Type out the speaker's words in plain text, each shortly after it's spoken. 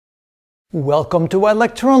Welcome to our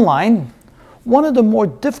lecture online. One of the more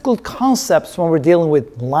difficult concepts when we're dealing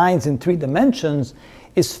with lines in 3 dimensions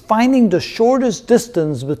is finding the shortest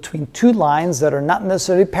distance between 2 lines that are not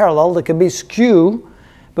necessarily parallel. They can be skew,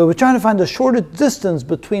 but we're trying to find the shortest distance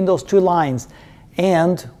between those 2 lines,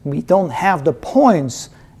 and we don't have the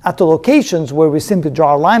points at the locations where we simply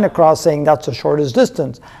draw a line across saying that's the shortest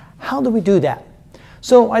distance. How do we do that?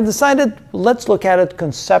 So I decided let's look at it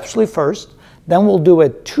conceptually first. Then we'll do a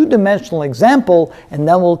 2-dimensional example, and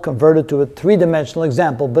then we'll convert it to a 3-dimensional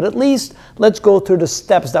example. But at least let's go through the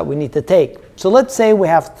steps that we need to take. So let's say we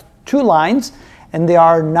have 2 lines, and they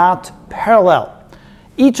are not parallel.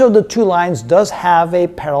 Each of the 2 lines does have a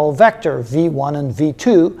parallel vector, v1 and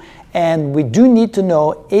v2, and we do need to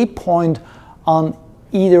know a point on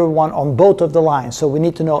either one, on both of the lines. So we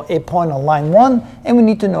need to know a point on line 1, and we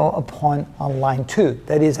need to know a point on line 2.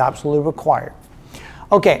 That is absolutely required.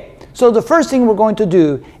 Okay. So the first thing we're going to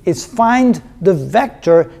do is find the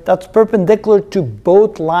vector that's perpendicular to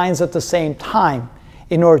both lines at the same time.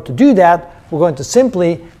 In order to do that, we're going to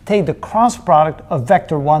simply take the cross product of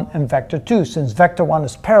vector 1 and vector 2. Since vector 1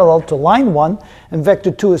 is parallel to line 1 and vector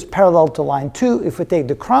 2 is parallel to line 2, if we take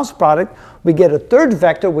the cross product, we get a third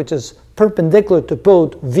vector which is perpendicular to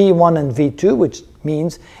both v1 and v2, which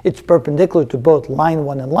means it's perpendicular to both line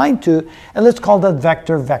 1 and line 2, and let's call that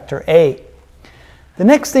vector vector A. The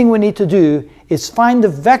next thing we need to do is find the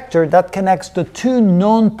vector that connects the 2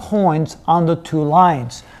 known points on the 2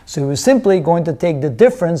 lines. So we're simply going to take the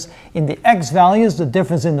difference in the x values, the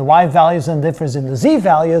difference in the y values, and the difference in the z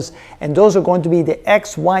values, and those are going to be the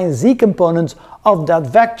x, y, and z components of that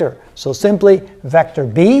vector. So simply vector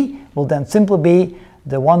b will then simply be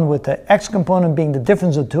the one with the x component being the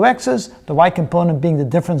difference of 2 x's, the y component being the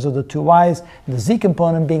difference of the 2 y's, and the z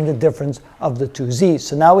component being the difference of the 2 z's.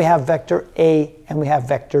 So now we have vector A and we have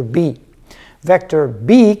vector B. Vector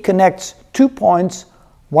B connects 2 points,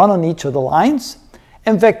 one on each of the lines,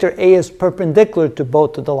 and vector A is perpendicular to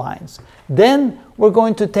both of the lines. Then we're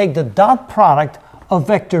going to take the dot product of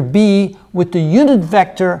vector B with the unit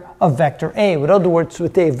vector of vector A. In other words, we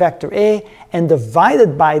take vector A and divide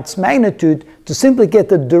it by its magnitude to simply get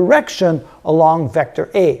the direction along vector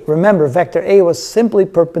A. Remember, vector A was simply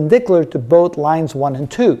perpendicular to both lines 1 and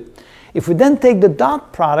 2. If we then take the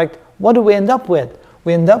dot product, what do we end up with?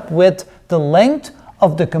 We end up with the length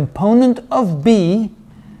of the component of B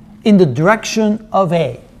in the direction of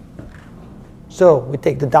A. So we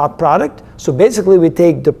take the dot product. So basically we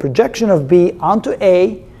take the projection of B onto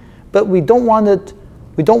A, but we don't want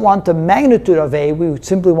the magnitude of A, we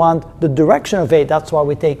simply want the direction of A. That's why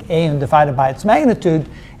we take A and divide it by its magnitude,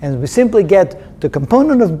 and we simply get the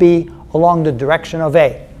component of B along the direction of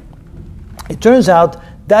A. It turns out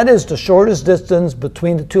that is the shortest distance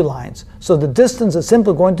between the 2 lines. So the distance is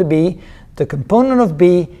simply going to be the component of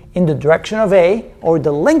B in the direction of A, or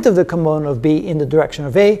the length of the component of B in the direction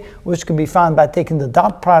of A, which can be found by taking the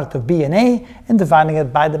dot product of B and A and dividing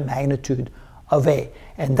it by the magnitude of A.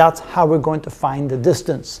 And that's how we're going to find the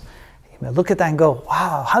distance. You may look at that and go,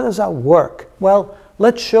 wow, how does that work? Well,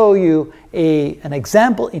 let's show you an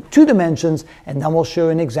example in 2 dimensions, and then we'll show you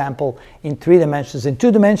an example in 3 dimensions. In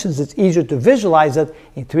 2 dimensions, it's easier to visualize it.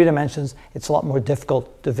 In 3 dimensions, it's a lot more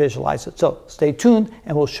difficult to visualize it. So stay tuned,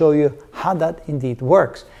 and we'll show you how that indeed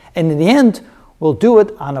works. And in the end, we'll do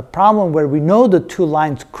it on a problem where we know the 2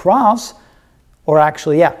 lines cross, or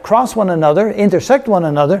actually, cross one another, intersect one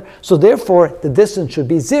another, so therefore the distance should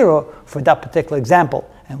be 0 for that particular example,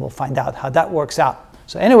 and we'll find out how that works out.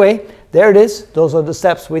 So anyway, there it is. Those are the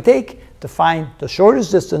steps we take to find the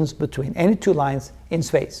shortest distance between any 2 lines in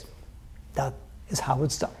space. That is how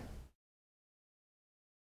it's done.